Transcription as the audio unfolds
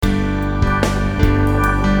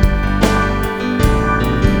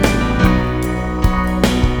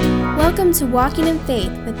Welcome to Walking in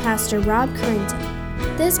Faith with Pastor Rob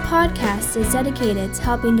Currington. This podcast is dedicated to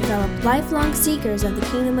helping develop lifelong seekers of the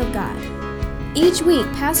kingdom of God. Each week,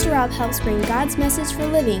 Pastor Rob helps bring God's message for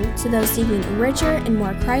living to those seeking a richer and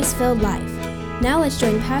more Christ-filled life. Now let's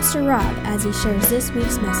join Pastor Rob as he shares this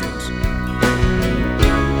week's message.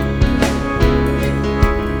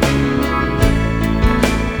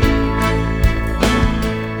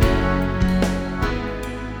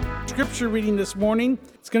 Scripture reading this morning.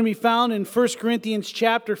 It's going to be found in 1 Corinthians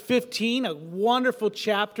chapter 15, a wonderful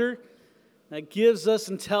chapter that gives us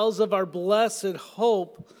and tells of our blessed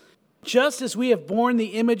hope. Just as we have borne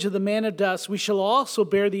the image of the man of dust, we shall also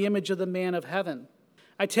bear the image of the man of heaven.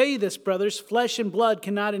 I tell you this, brothers, flesh and blood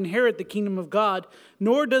cannot inherit the kingdom of God,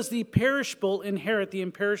 nor does the perishable inherit the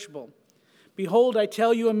imperishable. Behold, I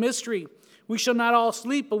tell you a mystery. We shall not all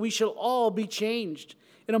sleep, but we shall all be changed.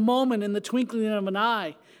 In a moment, in the twinkling of an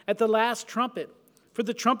eye, at the last trumpet. For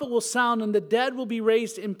the trumpet will sound, and the dead will be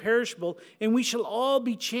raised imperishable, and we shall all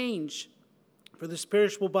be changed. For this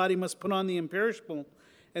perishable body must put on the imperishable,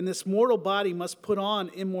 and this mortal body must put on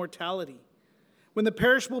immortality. When the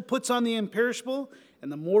perishable puts on the imperishable,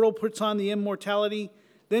 and the mortal puts on the immortality,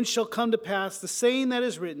 then shall come to pass the saying that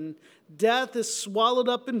is written, Death is swallowed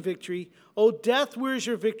up in victory. O death, where is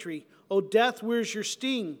your victory? O death, where is your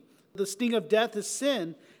sting? The sting of death is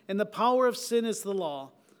sin, and the power of sin is the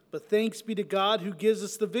law. But thanks be to God who gives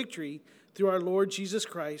us the victory through our Lord Jesus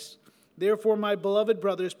Christ. Therefore, my beloved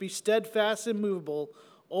brothers, be steadfast and immovable,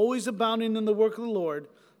 always abounding in the work of the Lord,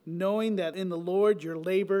 knowing that in the Lord your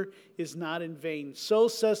labor is not in vain. So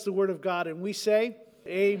says the word of God, and we say,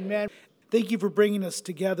 Amen. Thank you for bringing us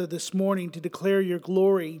together this morning to declare your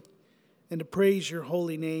glory and to praise your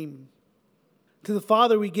holy name. To the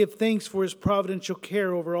Father we give thanks for his providential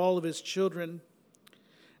care over all of his children.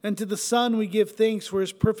 And to the Son we give thanks for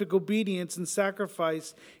his perfect obedience and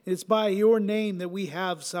sacrifice. It is by your name that we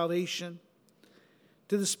have salvation.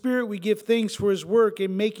 To the Spirit we give thanks for his work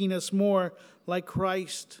in making us more like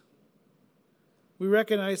Christ. We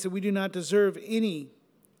recognize that we do not deserve any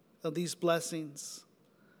of these blessings.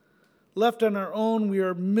 Left on our own, we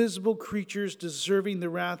are miserable creatures deserving the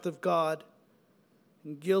wrath of God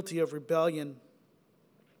and guilty of rebellion.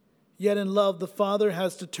 Yet in love, the Father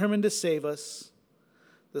has determined to save us.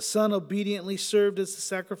 The Son obediently served as the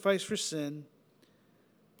sacrifice for sin,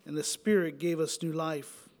 and the Spirit gave us new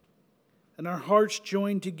life. And our hearts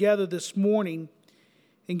joined together this morning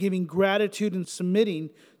in giving gratitude and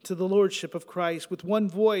submitting to the Lordship of Christ. With one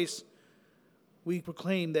voice, we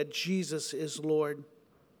proclaim that Jesus is Lord.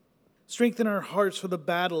 Strengthen our hearts for the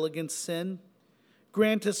battle against sin.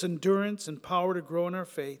 Grant us endurance and power to grow in our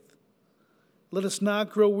faith. Let us not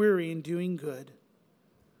grow weary in doing good.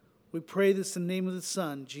 We pray this in the name of the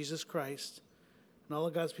Son, Jesus Christ. And all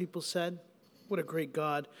of God's people said, what a great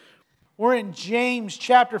God. We're in James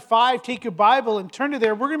chapter 5. Take your Bible and turn to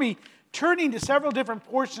there. We're going to be turning to several different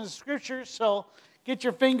portions of Scripture, so get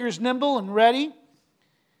your fingers nimble and ready.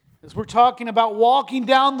 As we're talking about walking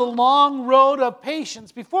down the long road of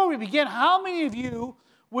patience. Before we begin, how many of you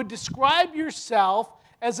would describe yourself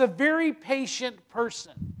as a very patient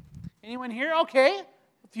person? Anyone here? Okay,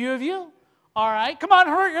 a few of you. All right, come on,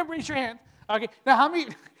 hurry up, raise your hand. Okay, now how many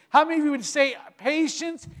of you would say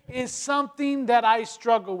patience is something that I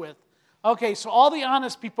struggle with? Okay, so all the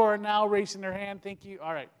honest people are now raising their hand. Thank you.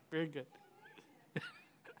 All right, very good.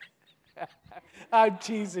 I'm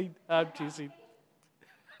teasing.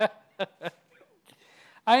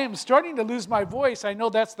 I am starting to lose my voice. I know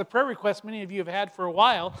that's the prayer request many of you have had for a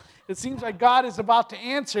while. It seems like God is about to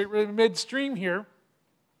answer it midstream here.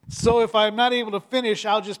 So if I'm not able to finish,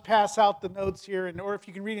 I'll just pass out the notes here, or if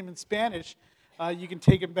you can read them in Spanish, you can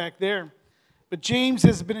take them back there. But James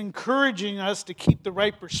has been encouraging us to keep the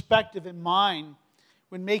right perspective in mind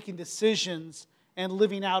when making decisions and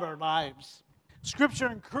living out our lives. Scripture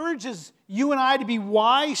encourages you and I to be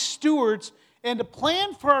wise stewards and to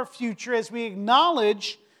plan for our future as we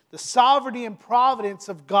acknowledge the sovereignty and providence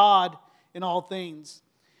of God in all things.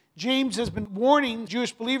 James has been warning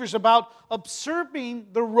Jewish believers about usurping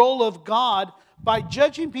the role of God by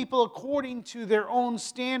judging people according to their own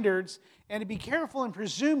standards and to be careful in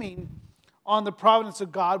presuming on the providence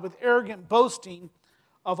of God with arrogant boasting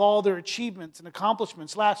of all their achievements and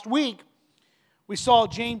accomplishments. Last week, we saw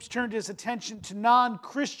James turn his attention to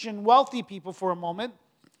non-Christian wealthy people for a moment.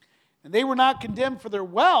 And they were not condemned for their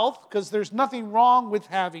wealth, because there's nothing wrong with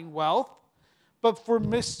having wealth, but for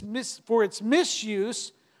its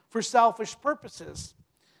misuse for selfish purposes.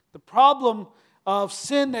 The problem of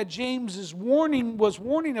sin that James was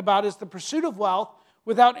warning about is the pursuit of wealth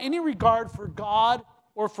without any regard for God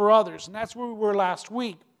or for others. And that's where we were last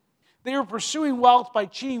week. They were pursuing wealth by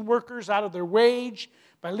cheating workers out of their wage,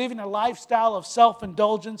 by living a lifestyle of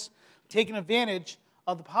self-indulgence, taking advantage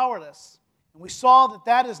of the powerless. And we saw that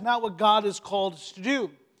that is not what God has called us to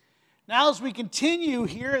do. Now as we continue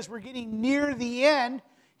here, as we're getting near the end,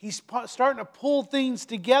 he's starting to pull things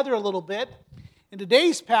together a little bit. In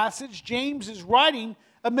today's passage, James is writing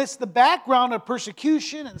amidst the background of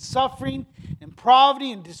persecution and suffering and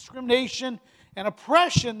poverty and discrimination and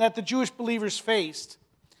oppression that the Jewish believers faced.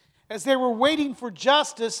 As they were waiting for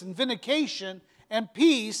justice and vindication and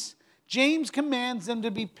peace, James commands them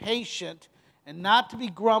to be patient and not to be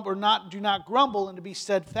do not grumble and to be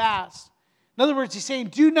steadfast. In other words, he's saying,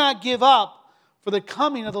 do not give up, for the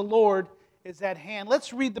coming of the Lord is at hand.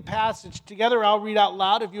 Let's read the passage together. I'll read out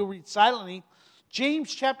loud if you'll read silently.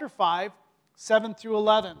 James chapter 5, 7 through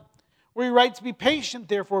 11, where he writes, be patient,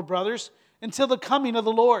 therefore, brothers, until the coming of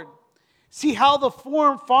the Lord. See how the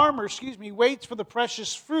farmer waits for the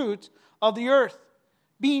precious fruit of the earth,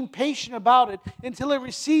 being patient about it until it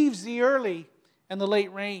receives the early and the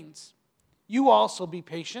late rains. You also be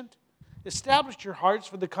patient. Establish your hearts,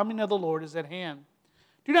 for the coming of the Lord is at hand.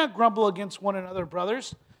 Do not grumble against one another,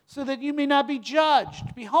 brothers, so that you may not be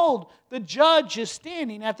judged. Behold, the judge is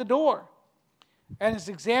standing at the door. And as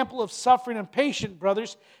example of suffering and patience,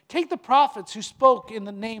 brothers, take the prophets who spoke in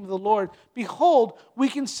the name of the Lord. Behold, we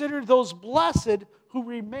consider those blessed who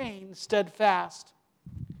remain steadfast.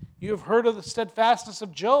 You have heard of the steadfastness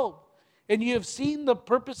of Job, and you have seen the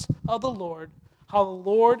purpose of the Lord, how the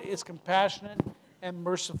Lord is compassionate and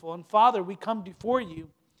merciful. And Father, we come before you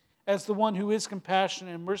as the one who is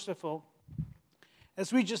compassionate and merciful,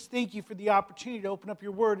 as we just thank you for the opportunity to open up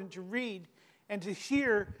your word and to read and to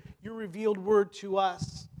hear your revealed word to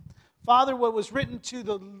us. Father, what was written to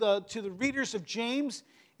the readers of James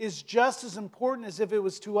is just as important as if it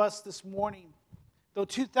was to us this morning. Though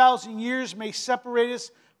 2,000 years may separate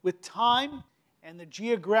us with time and the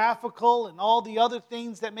geographical and all the other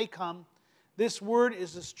things that may come, this word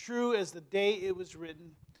is as true as the day it was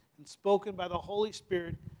written and spoken by the Holy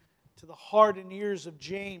Spirit to the heart and ears of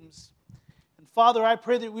James. And Father, I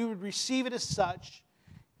pray that we would receive it as such.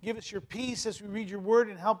 Give us your peace as we read your word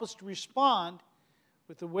and help us to respond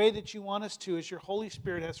with the way that you want us to as your Holy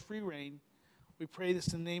Spirit has free reign. We pray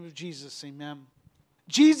this in the name of Jesus. Amen.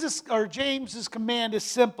 James's command is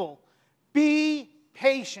simple. Be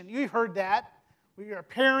patient. You've heard that. Our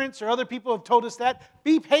parents or other people have told us that.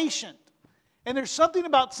 Be patient. And there's something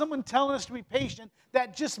about someone telling us to be patient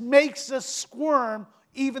that just makes us squirm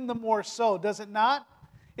even the more so, does it not?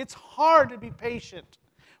 It's hard to be patient.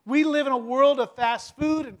 We live in a world of fast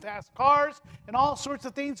food and fast cars and all sorts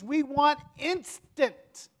of things. We want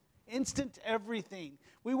instant everything.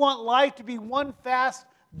 We want life to be one fast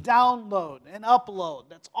download and upload.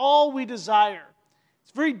 That's all we desire.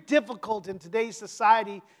 It's very difficult in today's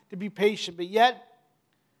society to be patient, but yet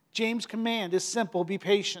James' command is simple, be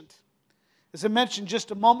patient. As I mentioned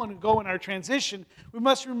just a moment ago in our transition, we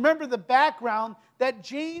must remember the background that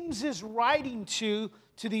James is writing to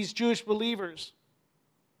these Jewish believers.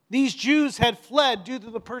 These Jews had fled due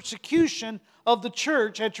to the persecution of the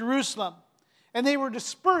church at Jerusalem, and they were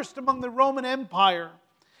dispersed among the Roman Empire.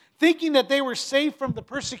 Thinking that they were safe from the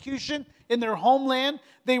persecution in their homeland,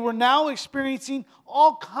 they were now experiencing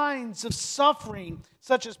all kinds of suffering,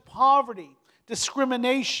 such as poverty,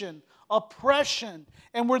 discrimination, oppression,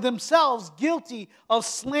 and were themselves guilty of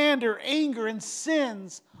slander, anger, and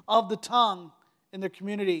sins of the tongue in their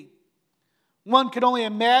community. One could only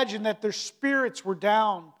imagine that their spirits were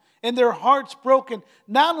down and their hearts broken,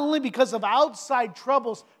 not only because of outside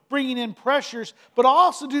troubles bringing in pressures, but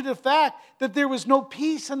also due to the fact that there was no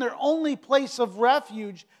peace in their only place of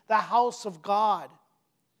refuge, the house of God.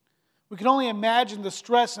 We can only imagine the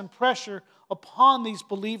stress and pressure upon these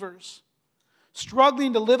believers.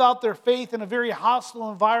 Struggling to live out their faith in a very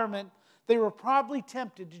hostile environment, they were probably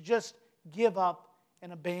tempted to just give up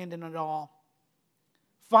and abandon it all.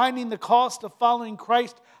 Finding the cost of following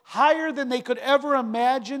Christ higher than they could ever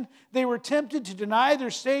imagine, they were tempted to deny their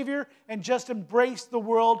Savior and just embrace the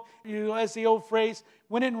world. As the old phrase,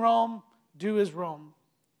 when in Rome, do as Rome.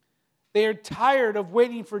 They are tired of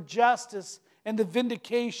waiting for justice and the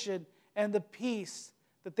vindication and the peace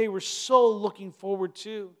that they were so looking forward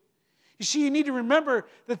to. You see, you need to remember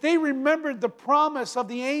that they remembered the promise of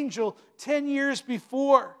the angel 10 years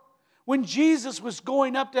before. When Jesus was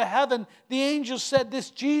going up to heaven, the angel said, this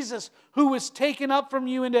Jesus who was taken up from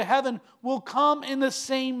you into heaven will come in the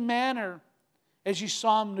same manner as you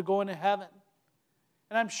saw him to go into heaven.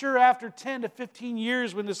 And I'm sure after 10 to 15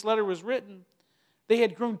 years when this letter was written, they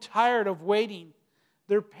had grown tired of waiting.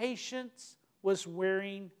 Their patience was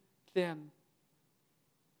wearing thin.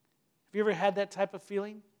 Have you ever had that type of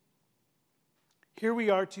feeling? Here we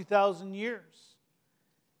are 2,000 years,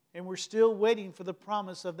 and we're still waiting for the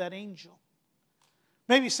promise of that angel.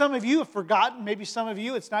 Maybe some of you have forgotten. Maybe some of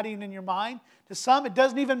you, it's not even in your mind. To some, it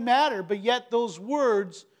doesn't even matter, but yet those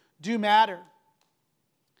words do matter.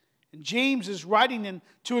 And James is writing in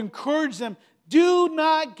to encourage them, do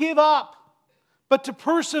not give up, but to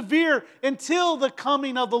persevere until the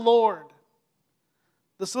coming of the Lord.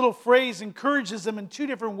 This little phrase encourages them in two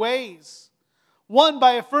different ways. One,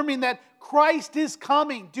 by affirming that Christ is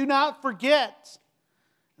coming. Do not forget.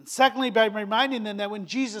 And secondly, by reminding them that when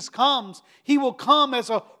Jesus comes, He will come as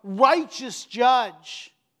a righteous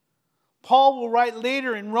judge. Paul will write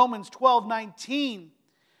later in Romans 12:19,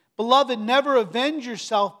 Beloved, never avenge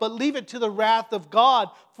yourself, but leave it to the wrath of God.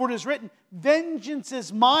 For it is written, Vengeance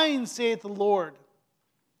is mine, saith the Lord.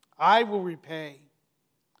 I will repay.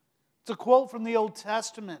 It's a quote from the Old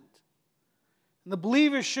Testament. And the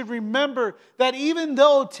believers should remember that even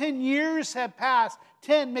though 10 years had passed,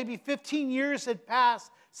 10, maybe 15 years had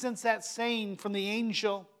passed since that saying from the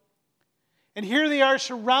angel. And here they are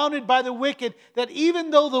surrounded by the wicked, that even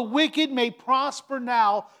though the wicked may prosper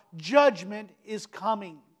now, judgment is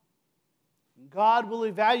coming. God will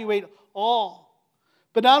evaluate all.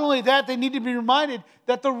 But not only that, they need to be reminded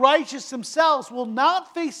that the righteous themselves will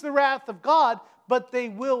not face the wrath of God, but they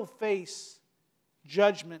will face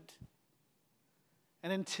judgment.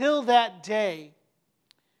 And until that day,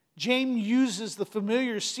 James uses the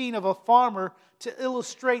familiar scene of a farmer to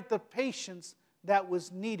illustrate the patience that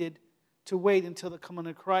was needed to wait until the coming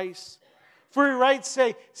of Christ. For he writes,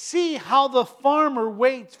 say, see how the farmer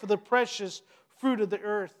waits for the precious fruit of the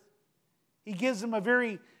earth. He gives them a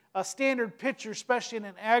very standard picture, especially in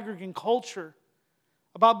an agrarian culture,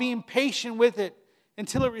 about being patient with it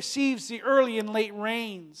until it receives the early and late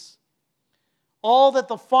rains. All that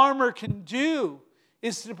the farmer can do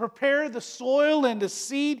is to prepare the soil and the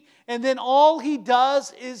seed, and then all he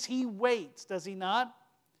does is he waits, does he not?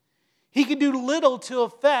 He can do little to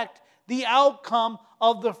affect the outcome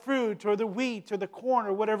of the fruit or the wheat or the corn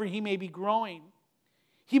or whatever he may be growing.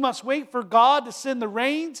 He must wait for God to send the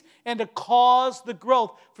rains and to cause the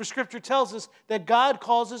growth. For Scripture tells us that God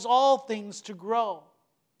causes all things to grow.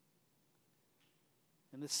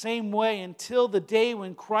 In the same way, until the day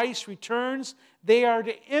when Christ returns, they are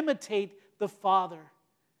to imitate the Father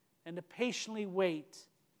and to patiently wait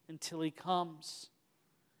until He comes.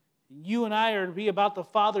 And you and I are to be about the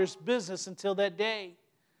Father's business until that day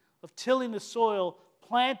of tilling the soil,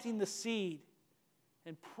 planting the seed,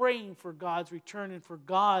 and praying for God's return and for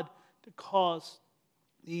God to cause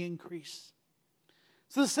the increase.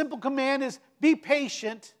 So the simple command is be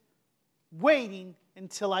patient, waiting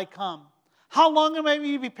until I come. How long am I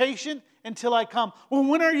to be patient? Until I come. Well,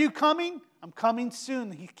 when are you coming? I'm coming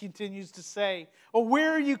soon, he continues to say. Or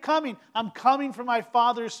where are you coming? I'm coming from my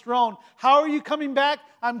Father's throne. How are you coming back?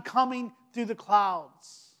 I'm coming through the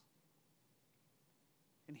clouds.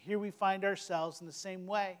 And here we find ourselves in the same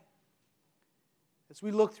way. As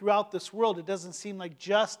we look throughout this world, it doesn't seem like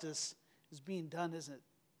justice is being done, isn't it?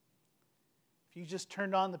 If you just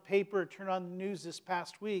turned on the paper or turned on the news this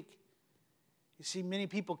past week, you see many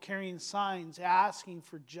people carrying signs asking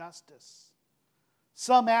for justice.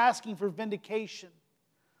 Some asking for vindication.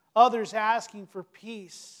 Others asking for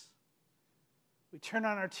peace. We turn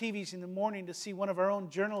on our TVs in the morning to see one of our own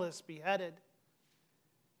journalists beheaded.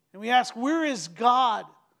 And we ask, where is God?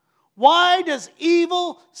 Why does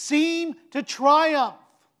evil seem to triumph?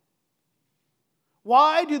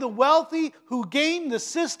 Why do the wealthy who game the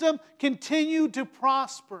system continue to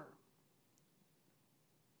prosper?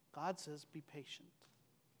 God says, be patient.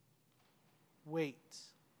 Wait.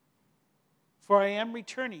 For I am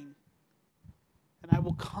returning, and I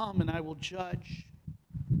will come and I will judge.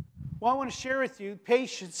 Well, I want to share with you,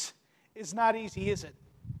 patience is not easy, is it?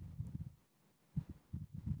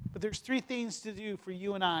 But there's three things to do for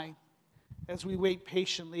you and I as we wait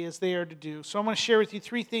patiently as they are to do. So I'm going to share with you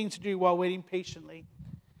three things to do while waiting patiently.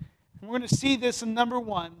 And we're going to see this in number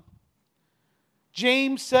one.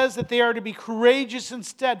 James says that they are to be courageous and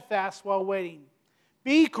steadfast while waiting.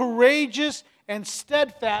 Be courageous and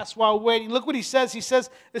steadfast while waiting. Look what he says. He says,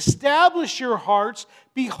 establish your hearts.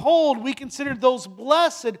 Behold, we consider those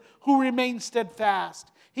blessed who remain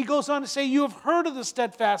steadfast. He goes on to say, you have heard of the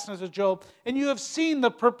steadfastness of Job, and you have seen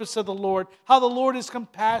the purpose of the Lord, how the Lord is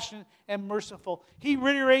compassionate and merciful. He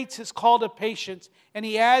reiterates his call to patience, and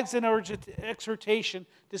he adds an exhortation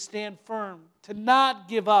to stand firm, to not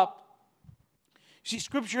give up. See,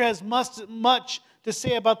 Scripture has much to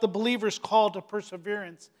say about the believer's call to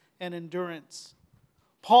perseverance and endurance.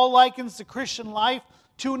 Paul likens the Christian life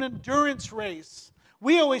to an endurance race.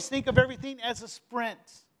 We always think of everything as a sprint.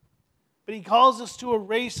 but He calls us to a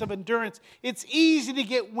race of endurance. It's easy to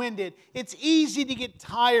get winded. It's easy to get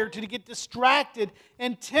tired, to get distracted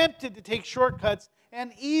and tempted to take shortcuts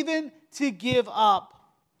and even to give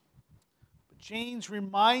up. But James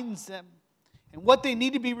reminds them, and what they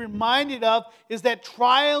need to be reminded of is that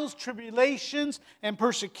trials, tribulations, and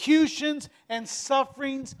persecutions and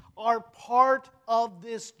sufferings are part of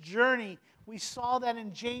this journey. We saw that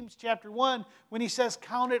in James chapter 1 when he says,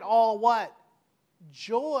 count it all what?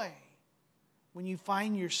 Joy when you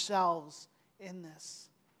find yourselves in this.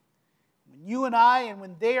 When you and I, and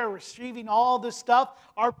when they are receiving all this stuff,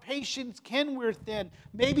 our patience can wear thin.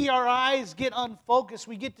 Maybe our eyes get unfocused.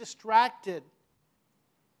 We get distracted.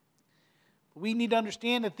 We need to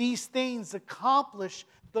understand that these things accomplish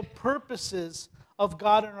the purposes of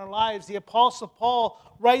God in our lives. The Apostle Paul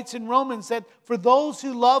writes in Romans that for those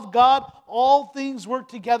who love God, all things work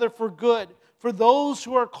together for good, for those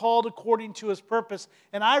who are called according to His purpose.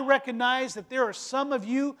 And I recognize that there are some of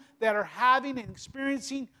you that are having and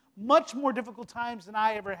experiencing much more difficult times than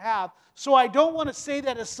I ever have. So I don't want to say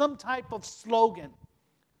that as some type of slogan.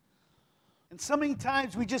 And so many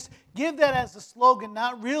times we just give that as a slogan,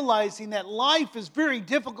 not realizing that life is very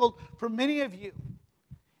difficult for many of you.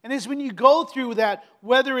 And it's when you go through that,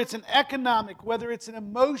 whether it's an economic, whether it's an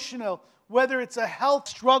emotional, whether it's a health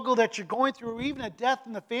struggle that you're going through, or even a death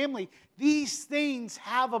in the family, these things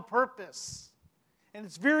have a purpose. And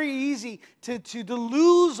it's very easy to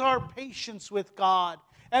lose our patience with God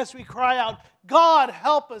as we cry out, God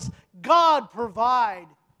help us, God provide.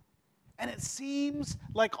 And it seems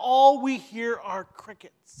like all we hear are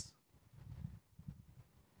crickets.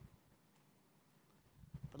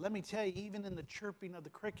 But let me tell you, even in the chirping of the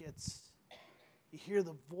crickets, you hear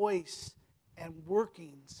the voice and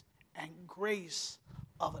workings and grace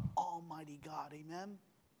of an almighty God. Amen?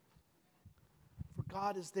 For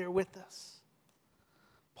God is there with us.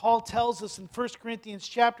 Paul tells us in 1 Corinthians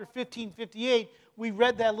chapter 15:58, we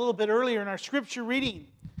read that a little bit earlier in our scripture reading,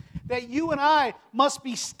 that you and I must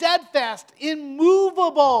be steadfast,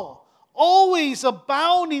 immovable, always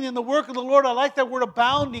abounding in the work of the Lord. I like that word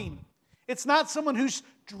abounding. It's not someone who's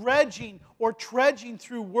dredging or trudging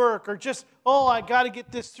through work or just, I got to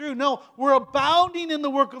get this through. No, we're abounding in the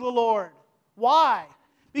work of the Lord. Why?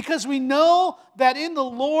 Because we know that in the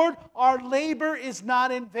Lord our labor is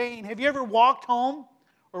not in vain. Have you ever walked home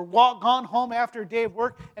or gone home after a day of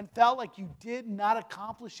work and felt like you did not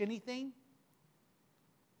accomplish anything?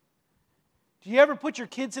 Do you ever put your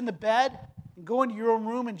kids in the bed and go into your own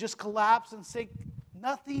room and just collapse and say,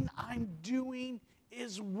 nothing I'm doing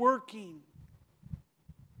is working?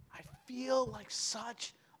 I feel like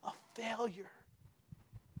such a failure.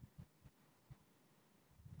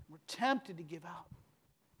 We're tempted to give up.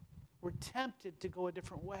 We're tempted to go a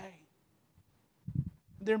different way.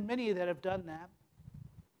 There are many that have done that.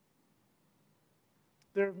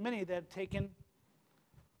 There are many that have taken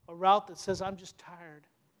a route that says, I'm just tired.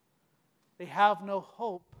 They have no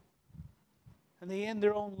hope, and they end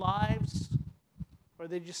their own lives, or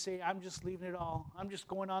they just say, I'm just leaving it all. I'm just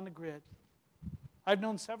going on the grid. I've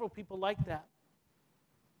known several people like that.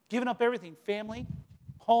 Giving up everything, family,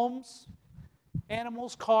 homes,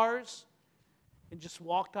 animals, cars, and just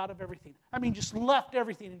walked out of everything. I mean, just left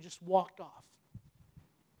everything and just walked off.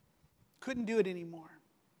 Couldn't do it anymore.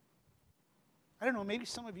 I don't know, maybe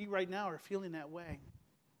some of you right now are feeling that way.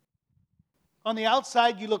 On the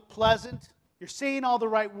outside, you look pleasant. You're saying all the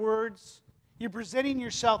right words. You're presenting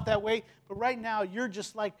yourself that way. But right now,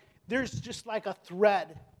 there's just like a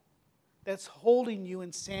thread that's holding you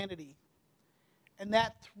in sanity. And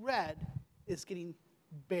that thread is getting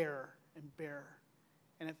barer and barer.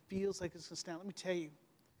 And it feels like it's going to snap. Let me tell you,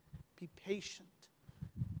 be patient.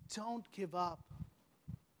 Don't give up.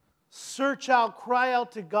 Search out, cry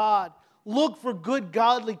out to God. Look for good,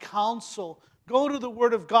 godly counsel. Go to the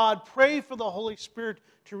Word of God. Pray for the Holy Spirit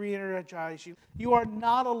to re-energize you. You are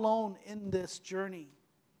not alone in this journey.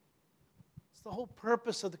 It's the whole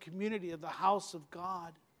purpose of the community, of the house of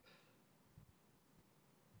God.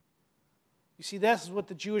 You see, this is what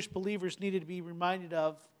the Jewish believers needed to be reminded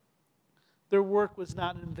of. Their work was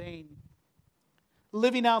not in vain.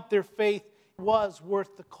 Living out their faith was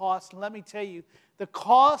worth the cost. And let me tell you, the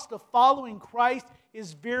cost of following Christ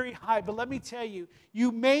is very high. But let me tell you,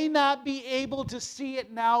 you may not be able to see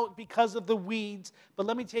it now because of the weeds, but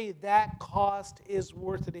let me tell you, that cost is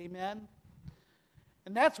worth it. Amen?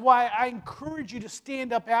 And that's why I encourage you to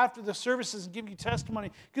stand up after the services and give you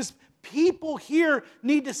testimony, because people here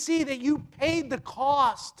need to see that you paid the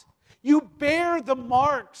cost. You bear the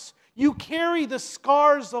marks. You carry the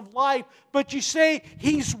scars of life, but you say,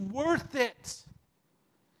 He's worth it.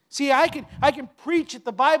 See, I can preach it,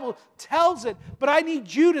 the Bible tells it, but I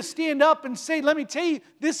need you to stand up and say, let me tell you,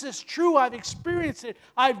 this is true, I've experienced it,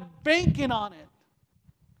 I'm banking on it.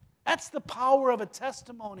 That's the power of a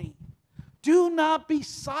testimony. Do not be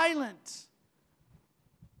silent.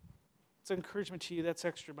 It's an encouragement to you, that's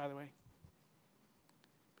extra, by the way.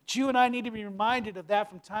 But you and I need to be reminded of that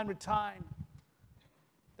from time to time,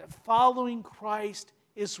 that following Christ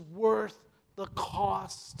is worth the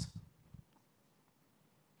cost.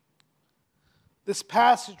 This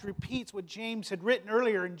passage repeats what James had written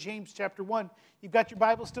earlier in James chapter 1. You've got your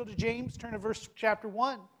Bible still to James? Turn to verse chapter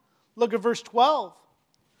 1. Look at verse 12.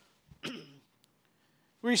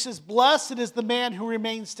 Where he says, "Blessed is the man who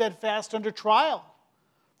remains steadfast under trial.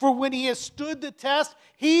 For when he has stood the test,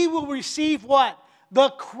 he will receive" what? "The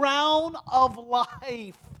crown of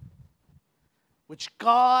life, which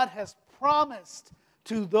God has promised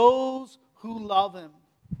to those who love him."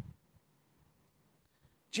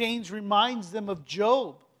 James reminds them of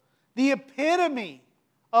Job, the epitome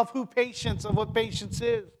of what patience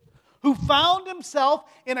is, who found himself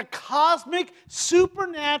in a cosmic,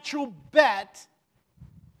 supernatural bet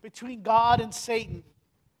between God and Satan.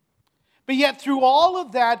 But yet through all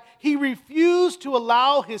of that, he refused to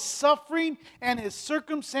allow his suffering and his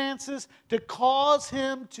circumstances to cause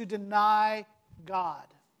him to deny God.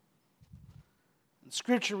 And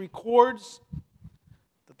Scripture records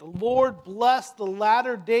that the Lord blessed the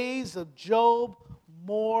latter days of Job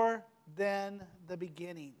more than the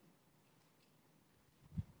beginning.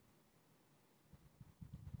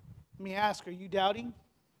 Let me ask, are you doubting?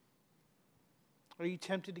 Are you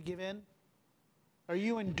tempted to give in? Are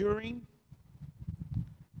you enduring?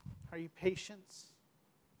 Are you patient?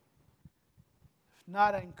 If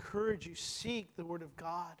not, I encourage you, seek the Word of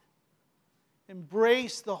God.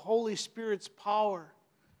 Embrace the Holy Spirit's power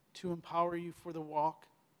to empower you for the walk.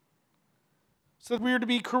 So we are to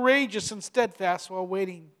be courageous and steadfast while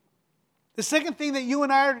waiting. The second thing that you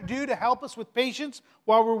and I are to do to help us with patience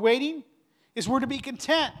while we're waiting is we're to be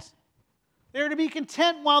content. They're to be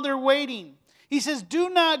content while they're waiting. He says, "Do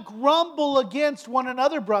not grumble against one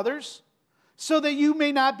another, brothers, so that you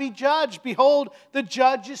may not be judged. Behold, the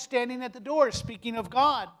judge is standing at the door," speaking of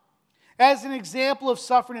God. "As an example of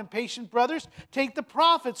suffering and patient, brothers, take the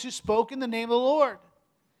prophets who spoke in the name of the Lord."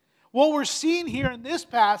 What we're seeing here in this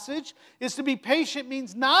passage is to be patient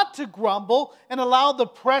means not to grumble and allow the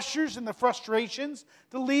pressures and the frustrations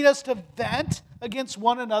to lead us to vent against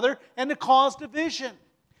one another and to cause division.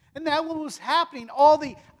 And that's what was happening. All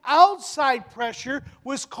the outside pressure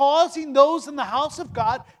was causing those in the house of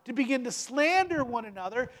God to begin to slander one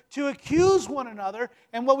another, to accuse one another,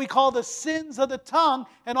 and what we call the sins of the tongue.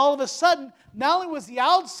 And all of a sudden, not only was the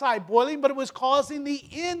outside boiling, but it was causing the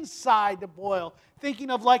inside to boil.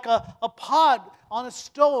 Thinking of like a pot on a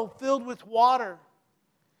stove filled with water.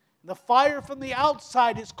 The fire from the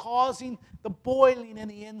outside is causing the boiling in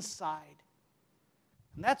the inside.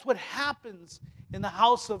 And that's what happens in the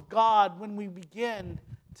house of God when we begin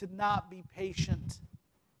to not be patient.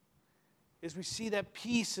 As we see that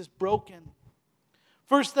peace is broken.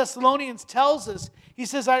 1 Thessalonians tells us, he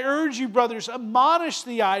says, "I urge you, brothers, admonish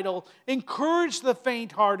the idle, encourage the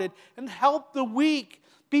faint-hearted, and help the weak.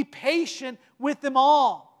 Be patient with them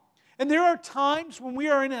all." And there are times when we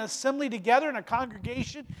are in an assembly together, in a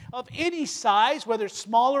congregation of any size, whether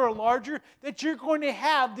smaller or larger, that you're going to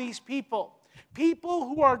have these people. People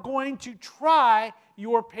who are going to try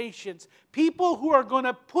your patience. People who are going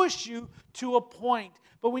to push you to a point.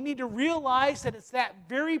 But we need to realize that it's that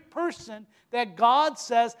very person that God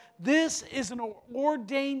says, this is an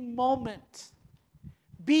ordained moment.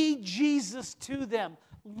 Be Jesus to them.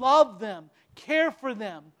 Love them. Care for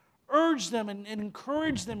them. Urge them and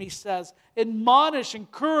encourage them, he says. Admonish,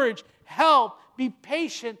 encourage, help. Be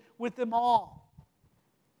patient with them all.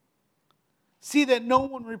 See that no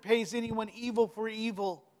one repays anyone evil for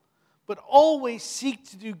evil, but always seek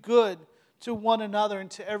to do good to one another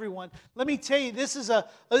and to everyone. Let me tell you, this is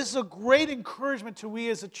a great encouragement to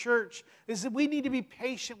we as a church, is that we need to be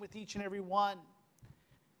patient with each and every one.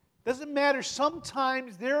 Doesn't matter.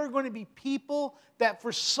 Sometimes there are going to be people that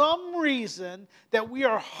for some reason that we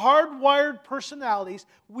are hardwired personalities,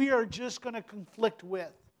 we are just going to conflict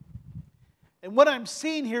with. And what I'm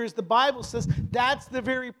seeing here is the Bible says that's the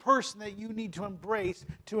very person that you need to embrace,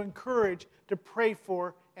 to encourage, to pray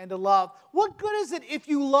for, and to love. What good is it if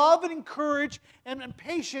you love and encourage and are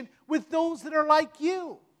patient with those that are like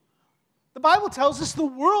you? The Bible tells us the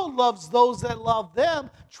world loves those that love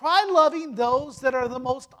them. Try loving those that are the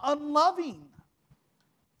most unloving.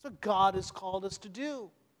 That's what God has called us to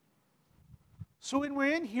do. So when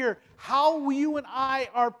we're in here, how you and I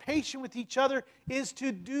are patient with each other is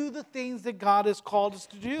to do the things that God has called us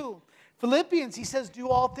to do. Philippians, he says, do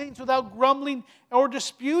all things without grumbling or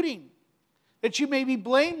disputing, that you may be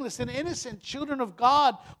blameless and innocent, children of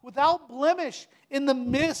God, without blemish in the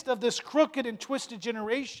midst of this crooked and twisted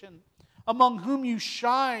generation, among whom you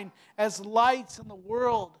shine as lights in the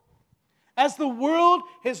world. As the world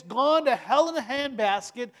has gone to hell in a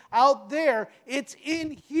handbasket out there, it's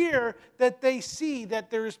in here that they see that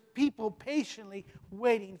there's people patiently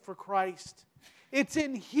waiting for Christ. It's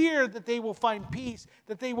in here that they will find peace,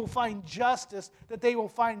 that they will find justice, that they will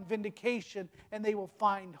find vindication, and they will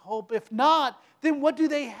find hope. If not, then what do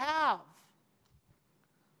they have?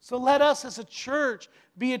 So let us as a church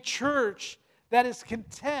be a church that is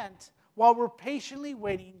content while we're patiently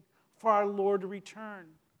waiting for our Lord to return.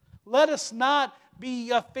 Let us not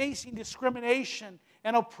be facing discrimination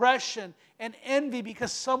and oppression and envy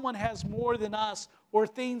because someone has more than us or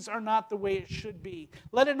things are not the way it should be.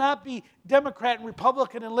 Let it not be Democrat and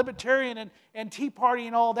Republican and Libertarian and Tea Party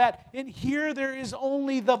and all that. In here there is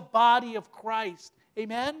only the body of Christ.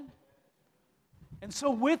 Amen? And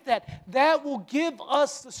so with that, that will give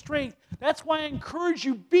us the strength. That's why I encourage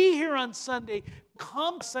you, be here on Sunday.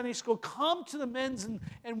 Come to Sunday school. Come to the men's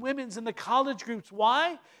and women's and the college groups.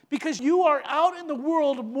 Why? Because you are out in the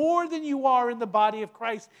world more than you are in the body of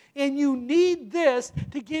Christ. And you need this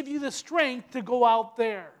to give you the strength to go out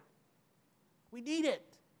there. We need it.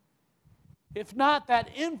 If not,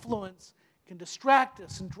 that influence can distract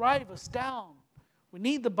us and drive us down. We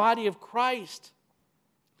need the body of Christ.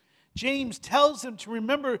 James tells them to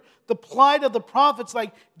remember the plight of the prophets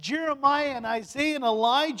like Jeremiah and Isaiah and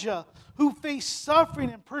Elijah, who faced suffering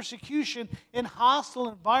and persecution in hostile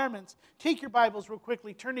environments. Take your Bibles real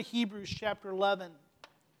quickly. Turn to Hebrews chapter 11.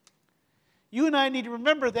 You and I need to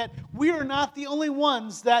remember that we are not the only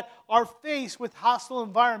ones that are faced with hostile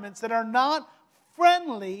environments that are not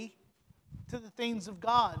friendly to the things of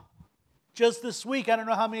God. Just this week, I don't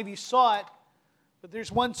know how many of you saw it, but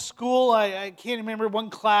there's one school, I can't remember,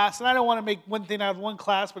 one class, and I don't want to make one thing out of one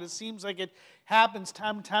class, but it seems like it happens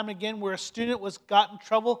time and time again where a student got in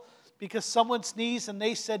trouble because someone sneezed and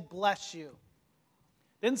they said, bless you.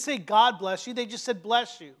 They didn't say God bless you, they just said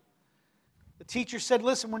bless you. The teacher said,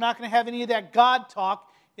 listen, we're not going to have any of that God talk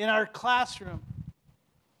in our classroom.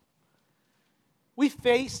 We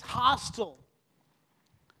face hostile.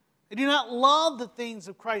 They do not love the things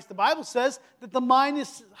of Christ. The Bible says that the mind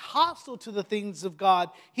is hostile to the things of God.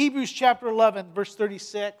 Hebrews chapter 11, verse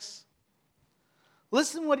 36.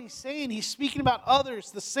 Listen what he's saying. He's speaking about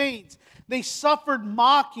others, the saints. They suffered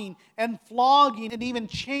mocking and flogging and even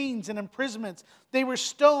chains and imprisonments. They were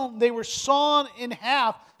stoned. They were sawn in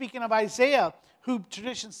half. Speaking of Isaiah, who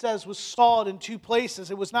tradition says was sawed in two places.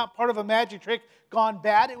 It was not part of a magic trick gone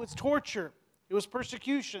bad. It was torture. It was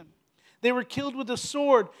persecution. They were killed with a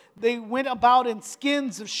sword. They went about in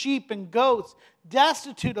skins of sheep and goats,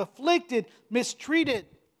 destitute, afflicted, mistreated,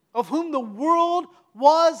 of whom the world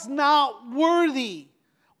was not worthy,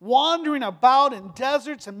 wandering about in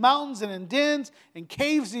deserts and mountains and in dens and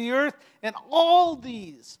caves of the earth. And all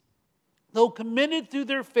these, though committed through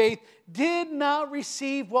their faith, did not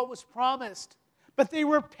receive what was promised. But they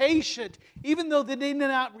were patient, even though they did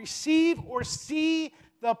not receive or see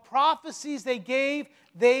the prophecies they gave.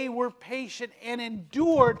 They were patient and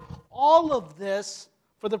endured all of this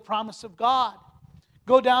for the promise of God.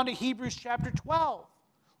 Go down to Hebrews chapter 12.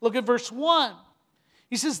 Look at verse 1.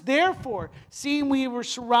 He says, therefore, seeing we were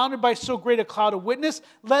surrounded by so great a cloud of witness,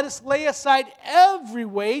 let us lay aside every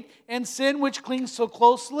weight and sin which clings so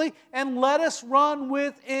closely, and let us run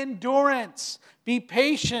with endurance. Be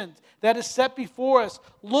patient that is set before us,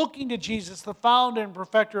 looking to Jesus, the founder and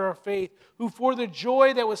perfecter of our faith, who for the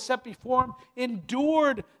joy that was set before him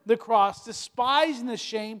endured the cross, despising the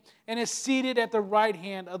shame, and is seated at the right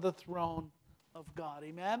hand of the throne of God.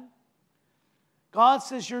 Amen? God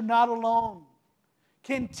says you're not alone.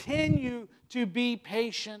 Continue to be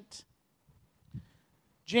patient.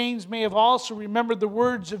 James may have also remembered the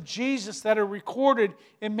words of Jesus that are recorded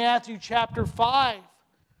in Matthew chapter 5,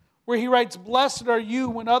 where he writes, blessed are you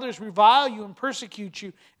when others revile you and persecute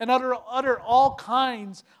you and utter all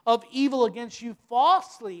kinds of evil against you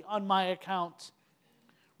falsely on my account.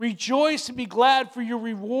 Rejoice and be glad, for your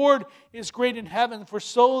reward is great in heaven, for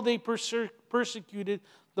so they persecuted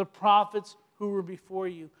the prophets who were before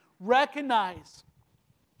you. Recognize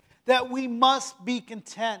that we must be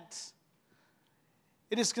content.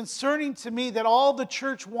 It is concerning to me that all the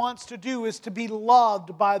church wants to do is to be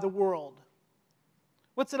loved by the world.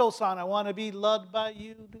 What's that old song? I want to be loved by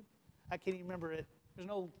you. I can't even remember it. There's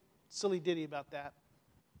no silly ditty about that.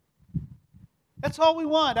 That's all we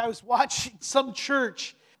want. I was watching some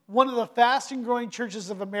church, one of the fastest growing churches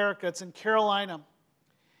of America. It's in Carolina.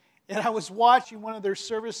 And I was watching one of their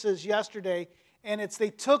services yesterday, and they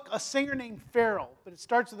took a singer named Pharrell, but it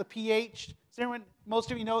starts with a PH. Does anyone, most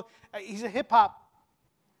of you know, he's a hip-hop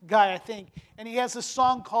guy, I think, and he has a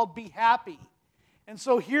song called Be Happy. And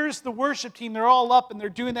so here's the worship team. They're all up, and they're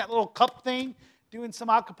doing that little cup thing, doing some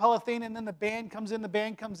a cappella thing, and then the band comes in,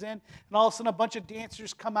 and all of a sudden a bunch of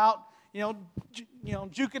dancers come out,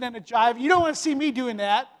 juking and a jive. You don't want to see me doing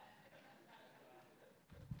that.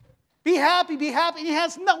 Be happy, be happy. And he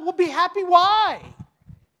has no, well, be happy, why?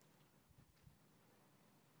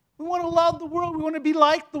 We want to love the world. We want to be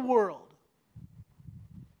like the world.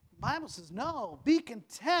 The Bible says, no, be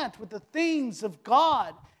content with the things of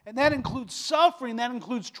God. And that includes suffering. That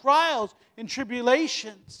includes trials and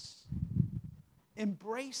tribulations.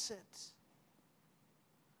 Embrace it.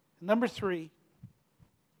 And number 3,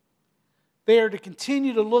 they are to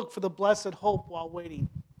continue to look for the blessed hope while waiting.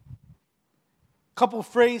 A couple of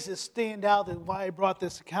phrases stand out and why I brought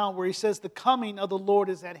this account, where he says, the coming of the Lord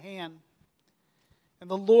is at hand. And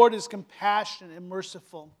the Lord is compassionate and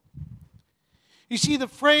merciful. You see, the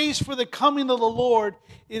phrase for the coming of the Lord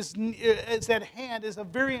is at hand is a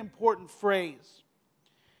very important phrase.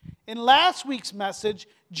 In last week's message,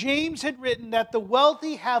 James had written that the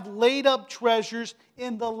wealthy have laid up treasures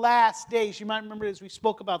in the last days. You might remember as we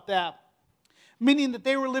spoke about that. Meaning that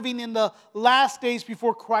they were living in the last days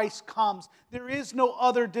before Christ comes. There is no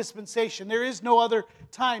other dispensation. There is no other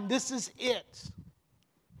time. This is it.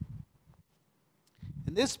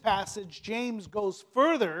 In this passage, James goes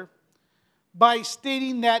further by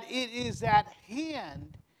stating that it is at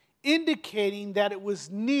hand, indicating that it was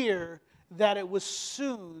near, that it was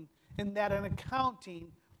soon, and that an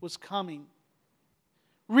accounting was coming.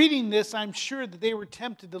 Reading this, I'm sure that they were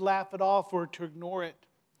tempted to laugh it off or to ignore it.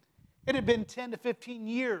 It had been 10 to 15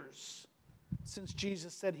 years since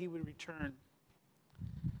Jesus said he would return.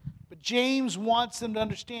 But James wants them to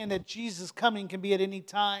understand that Jesus' coming can be at any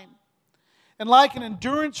time. And like an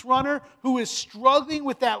endurance runner who is struggling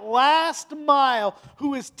with that last mile,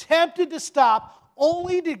 who is tempted to stop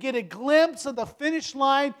only to get a glimpse of the finish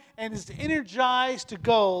line and is energized to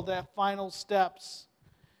go that final steps,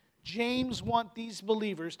 James wants these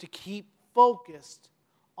believers to keep focused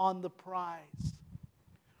on the prize.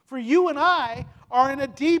 For you and I are in a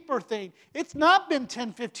deeper thing. It's not been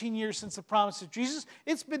 10, 15 years since the promise of Jesus.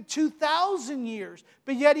 It's been 2,000 years.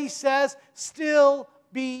 But yet he says, still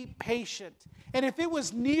be patient. And if it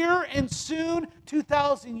was near and soon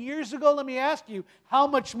 2,000 years ago, let me ask you, how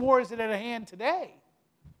much more is it at hand today?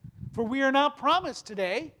 For we are not promised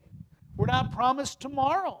today. We're not promised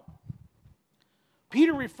tomorrow.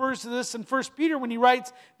 Peter refers to this in 1 Peter when he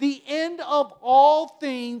writes, the end of all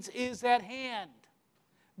things is at hand.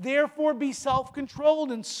 Therefore, be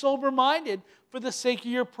self-controlled and sober-minded for the sake of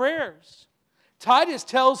your prayers. Titus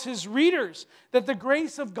tells his readers that the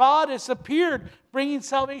grace of God has appeared, bringing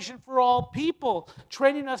salvation for all people,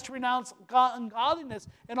 training us to renounce ungodliness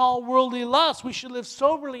and all worldly lust. We should live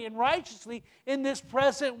soberly and righteously in this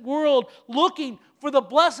present world, looking for the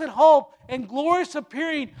blessed hope and glorious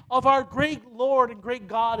appearing of our great Lord and great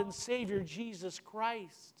God and Savior, Jesus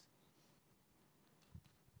Christ.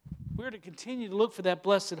 We're to continue to look for that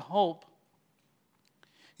blessed hope.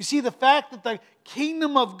 You see, the fact that the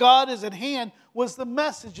kingdom of God is at hand was the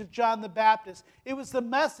message of John the Baptist. It was the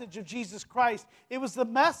message of Jesus Christ. It was the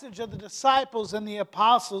message of the disciples and the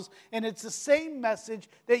apostles. And it's the same message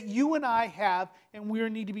that you and I have, and we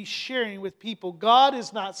need to be sharing with people. God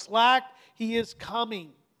is not slack. He is coming.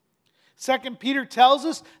 2 Peter tells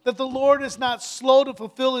us that the Lord is not slow to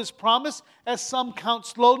fulfill his promise, as some count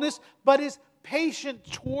slowness, but is patient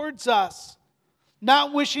towards us,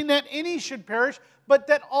 not wishing that any should perish, but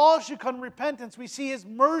that all should come to repentance. We see his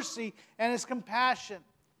mercy and his compassion.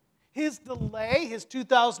 His delay, his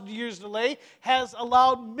 2,000 years delay, has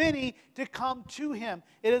allowed many to come to him.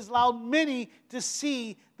 It has allowed many to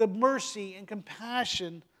see the mercy and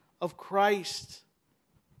compassion of Christ.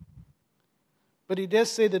 But he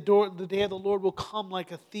does say the day of the Lord will come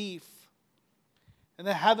like a thief, and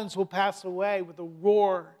the heavens will pass away with a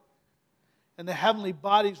roar, and the heavenly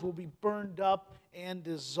bodies will be burned up and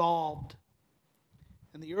dissolved.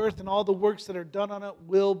 And the earth and all the works that are done on it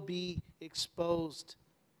will be exposed.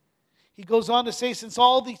 He goes on to say, since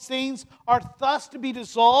all these things are thus to be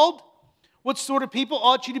dissolved, what sort of people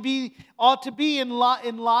ought to be in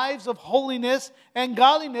lives of holiness and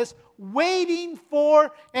godliness, waiting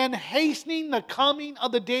for and hastening the coming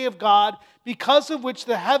of the day of God, because of which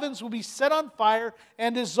the heavens will be set on fire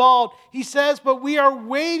and dissolved. He says, but we are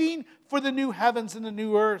waiting for the new heavens and the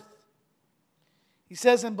new earth. He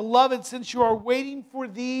says, and beloved, since you are waiting for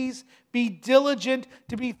these, be diligent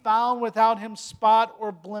to be found without him spot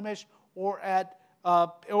or blemish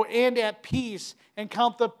and at peace, and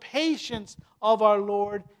count the patience of our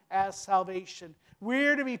Lord as salvation.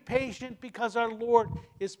 We're to be patient because our Lord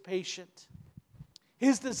is patient.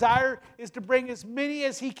 His desire is to bring as many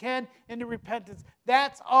as he can into repentance.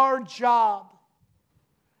 That's our job.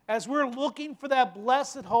 As we're looking for that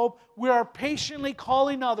blessed hope, we are patiently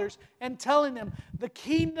calling others and telling them the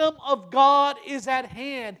kingdom of God is at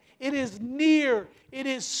hand. It is near. It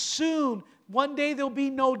is soon. One day there'll be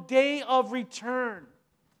no day of return.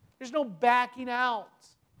 There's no backing out.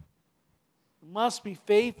 We must be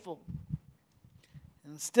faithful.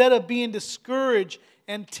 Instead of being discouraged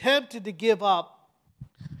and tempted to give up,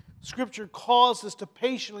 Scripture calls us to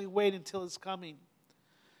patiently wait until His coming.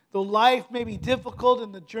 Though life may be difficult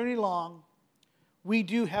and the journey long, we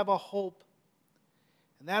do have a hope.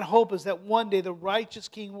 And that hope is that one day the righteous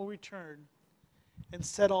King will return and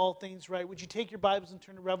set all things right. Would you take your Bibles and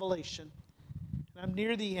turn to Revelation? And I'm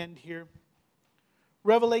near the end here.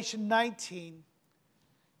 Revelation 19.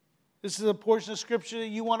 This is a portion of Scripture that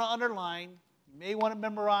you want to underline. You may want to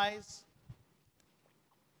memorize.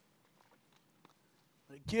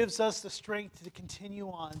 But it gives us the strength to continue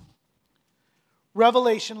on.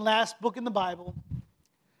 Revelation, last book in the Bible,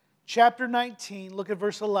 chapter 19, look at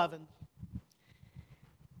verse 11.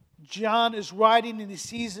 John is writing and he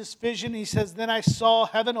sees this vision. He says, then I saw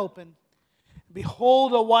heaven open.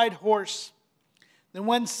 Behold, a white horse. The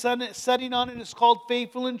one sitting on it is called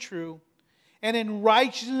Faithful and True. And in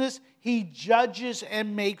righteousness he judges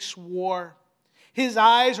and makes war. His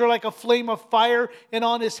eyes are like a flame of fire, and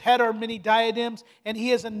on his head are many diadems, and he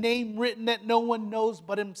has a name written that no one knows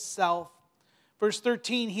but himself. Verse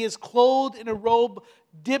 13, he is clothed in a robe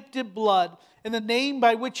dipped in blood, and the name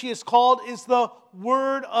by which he is called is the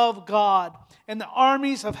Word of God. And the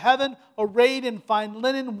armies of heaven, arrayed in fine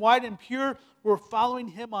linen, white and pure, were following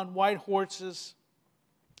him on white horses.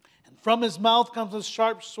 And from his mouth comes a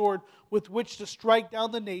sharp sword with which to strike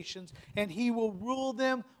down the nations, and he will rule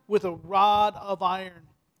them with a rod of iron.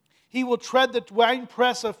 He will tread the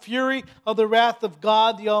winepress of fury of the wrath of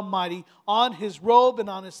God the Almighty. On his robe and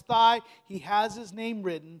on his thigh he has his name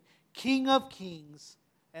written, King of Kings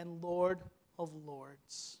and Lord of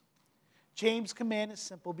Lords. James' command is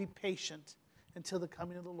simple: be patient until the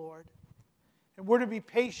coming of the Lord. And we're to be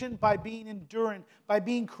patient by being endurant, by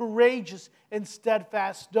being courageous and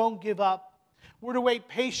steadfast. Don't give up. We're to wait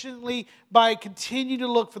patiently by continuing to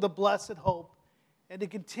look for the blessed hope and to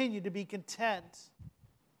continue to be content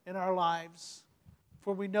in our lives.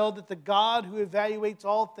 For we know that the God who evaluates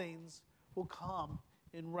all things will come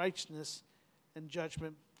in righteousness and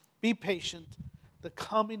judgment. Be patient. The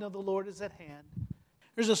coming of the Lord is at hand.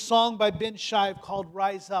 There's a song by Ben Shive called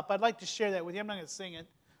Rise Up. I'd like to share that with you. I'm not going to sing it.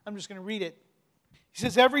 I'm just going to read it. He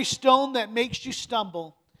says, every stone that makes you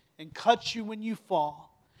stumble and cuts you when you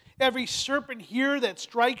fall, every serpent here that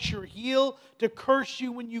strikes your heel to curse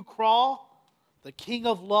you when you crawl, the King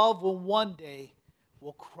of love will one day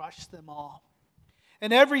will crush them all.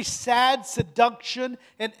 And every sad seduction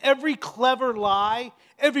and every clever lie,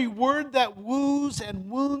 every word that woos and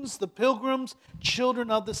wounds the pilgrims, children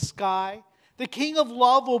of the sky, the King of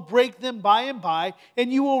love will break them by and by,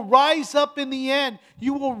 and you will rise up in the end.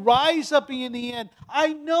 You will rise up in the end.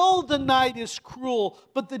 I know the night is cruel,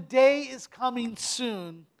 but the day is coming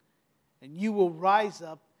soon, and you will rise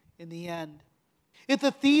up in the end. If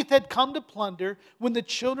the thief had come to plunder when the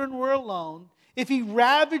children were alone, if he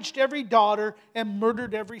ravaged every daughter and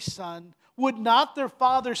murdered every son, would not their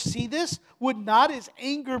father see this? Would not his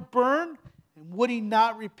anger burn? And would he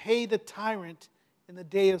not repay the tyrant in the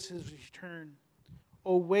day of his return?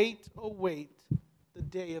 Oh, wait, the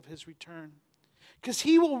day of his return. Because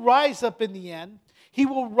he will rise up in the end. He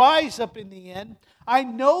will rise up in the end. I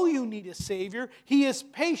know you need a Savior. He is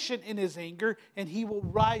patient in his anger, and he will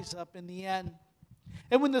rise up in the end.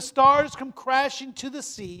 And when the stars come crashing to the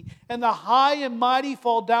sea, and the high and mighty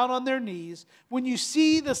fall down on their knees, when you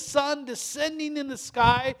see the sun descending in the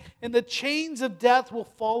sky, and the chains of death will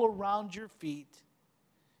fall around your feet,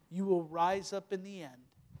 you will rise up in the end.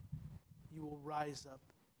 You will rise up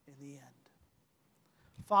in the end.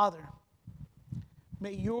 Father,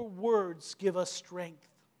 may your words give us strength.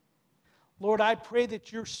 Lord, I pray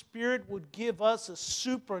that your Spirit would give us a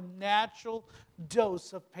supernatural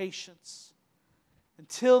dose of patience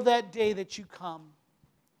until that day that you come.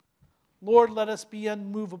 Lord, let us be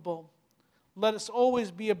unmovable. Let us always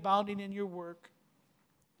be abounding in your work,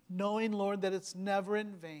 knowing, Lord, that it's never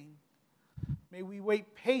in vain. May we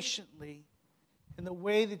wait patiently in the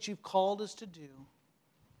way that you've called us to do,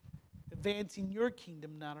 advancing your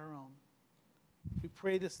kingdom, not our own. We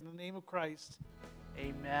pray this in the name of Christ.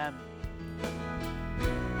 Amen.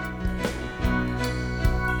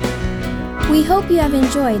 We hope you have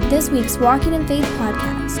enjoyed this week's Walking in Faith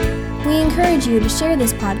podcast. We encourage you to share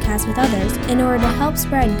this podcast with others in order to help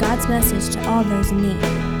spread God's message to all those in need.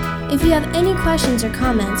 If you have any questions or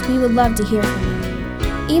comments, we would love to hear from you.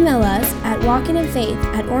 Email us at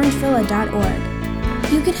walkinginfaith@orangevilla.org.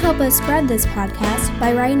 You can help us spread this podcast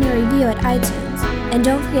by writing a review at iTunes, and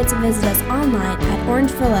don't forget to visit us online at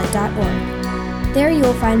orangevilla.org. There you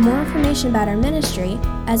will find more information about our ministry,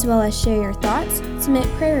 as well as share your thoughts, submit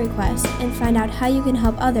prayer requests, and find out how you can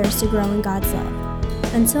help others to grow in God's love.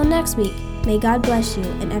 Until next week, may God bless you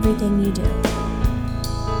in everything you do.